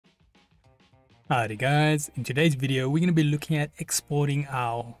Alrighty guys, in today's video we're going to be looking at exporting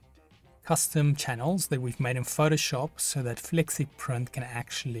our custom channels that we've made in Photoshop so that FlexiPRINT can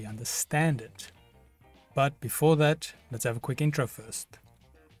actually understand it. But before that, let's have a quick intro first.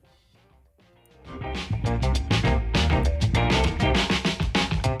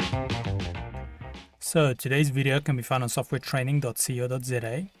 So today's video can be found on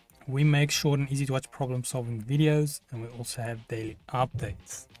softwaretraining.co.za. We make short and easy to watch problem solving videos, and we also have daily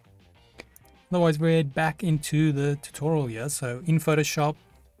updates. Otherwise, we're head back into the tutorial here. So in Photoshop,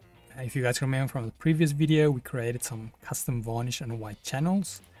 if you guys remember from the previous video, we created some custom varnish and white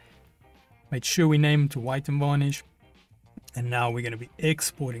channels. Made sure we name them to White and Varnish. And now we're going to be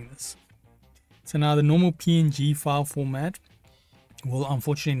exporting this. So now the normal PNG file format will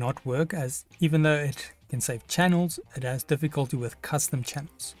unfortunately not work, as even though it can save channels, it has difficulty with custom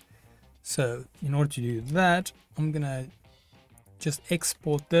channels. So in order to do that, I'm going to just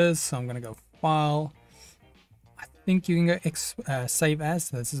export this. So I'm going to go File. I think you can go save as.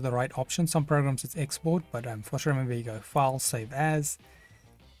 This is the right option. Some programs it's export, but unfortunately remember you go File, Save As,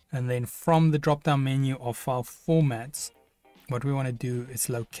 and then from the drop down menu of file formats, what we want to do is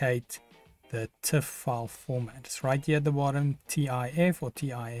locate the TIFF file format. It's right here at the bottom, TIFF or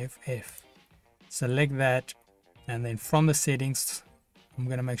TIFF. Select that, and then from the settings, I'm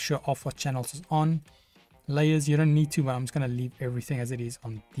going to make sure Off for Channels is on. Layers, you don't need to, but I'm just going to leave everything as it is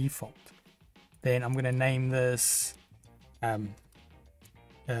on default. Then I'm going to name this Grammy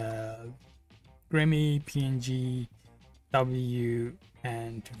PNG W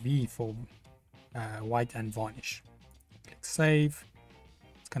and V for White and Varnish. Click Save.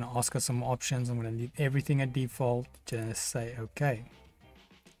 It's going to ask us some options. I'm going to leave everything at default. Just say OK.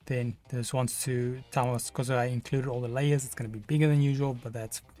 Then this wants to tell us, because I included all the layers, it's going to be bigger than usual, but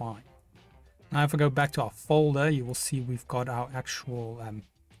that's fine. Now if I go back to our folder, you will see we've got our actual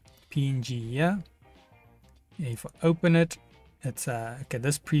PNG here. If I open it, it's okay,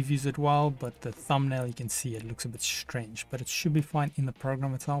 this previews it well, but the thumbnail, you can see it looks a bit strange, but it should be fine in the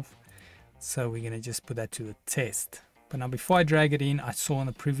program itself. So we're going to just put that to the test. But now before I drag it in, I saw in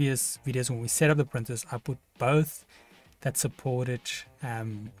the previous videos when we set up the printers, I put both that supported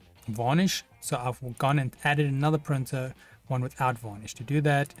varnish. So I've gone and added another printer, one without varnish. To do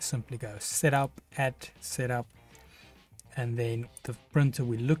that, simply go Setup, Add Setup, and then the printer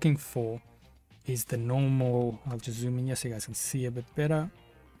we're looking for is the normal. I'll just zoom in here so you guys can see a bit better.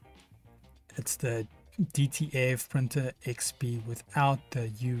 It's the DTF printer XP without the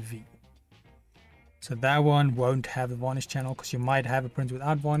UV. So that one won't have a varnish channel, because you might have a printer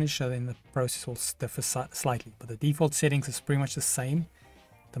without varnish, so then the process will differ slightly, but the default settings is pretty much the same.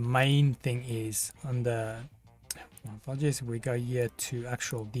 The main thing is under, apologies, we go here to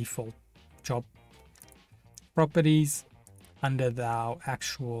actual default job properties, under our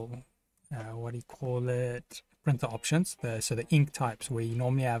actual what do you call it, printer options, so the ink types, where you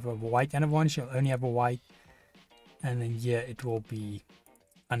normally have a white and a varnish, you'll only have a white, and then here it will be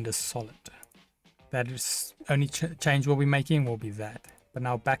under solid. That is only change we'll be making will be that. But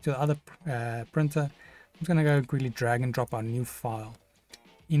now back to the other printer, I'm just gonna go quickly drag and drop our new file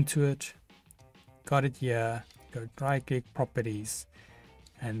into it. Got it here, go right click properties,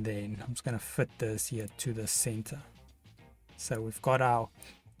 and then I'm just gonna fit this here to the center. So we've got our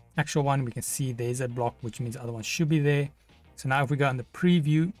actual one. We can see there's a block, which means the other one should be there. So now if we go on the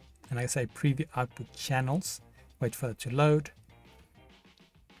preview, and I say preview output channels, wait for it to load.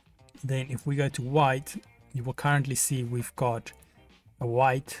 Then if we go to white, you will currently see we've got a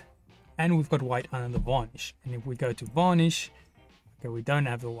white, and we've got white under the varnish. And if we go to varnish, okay, we don't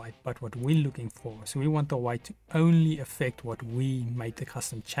have the white, but what we're looking for, so we want the white to only affect what we made the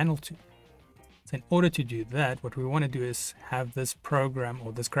custom channel to. So in order to do that, what we want to do is have this program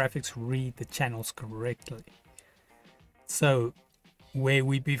or this graphics read the channels correctly. So where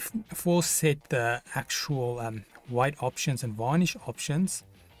we before set the actual white options and varnish options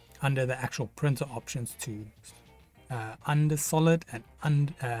under the actual printer options to under solid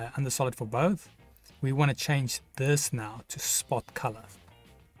and under solid for both, we want to change this now to spot color.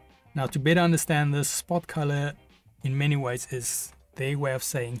 Now to better understand this, spot color in many ways is their way of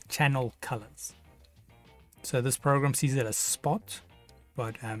saying channel colors. So this program sees it as spot,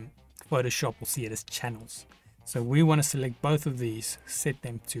 but Photoshop will see it as channels. So we want to select both of these, set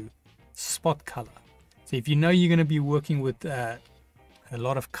them to spot color. So if you know you're going to be working with a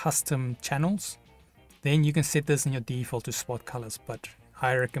lot of custom channels, then you can set this in your default to spot colors, but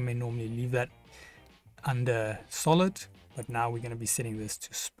I recommend normally leave that under solid, but now we're going to be setting this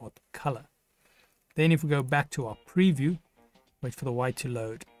to spot color. Then if we go back to our preview, wait for the white to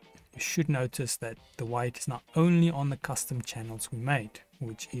load, you should notice that the white is not only on the custom channels we made,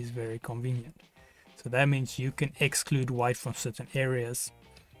 which is very convenient. So that means you can exclude white from certain areas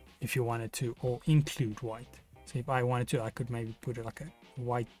if you wanted to, or include white. So if I wanted to, I could maybe put like a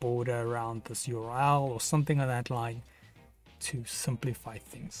white border around this URL or something on that line to simplify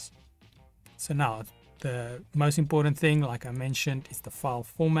things. So now the most important thing, like I mentioned, is the file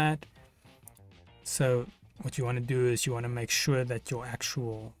format. So what you want to do is you want to make sure that your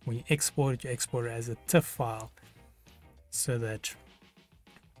actual, when you export it as a TIFF file so that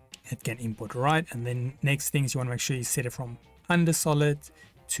it can import right. And then next things, you want to make sure you set it from under solid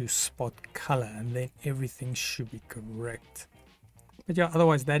to spot color, and then everything should be correct. But yeah,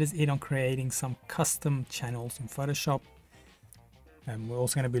 otherwise that is it on creating some custom channels in Photoshop. And we're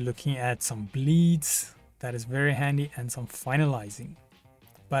also going to be looking at some bleeds, that is very handy, and some finalizing.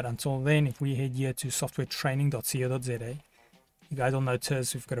 But until then, if we head here to softwaretraining.co.za, you guys will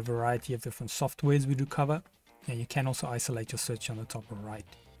notice we've got a variety of different softwares we do cover, and you can also isolate your search on the top right.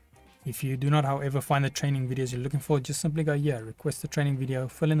 If you do not, however, find the training videos you're looking for, just simply go here, request the training video,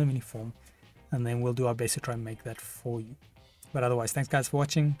 fill in the mini form, and then we'll do our best to try and make that for you. But otherwise, thanks guys for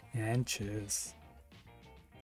watching, and cheers.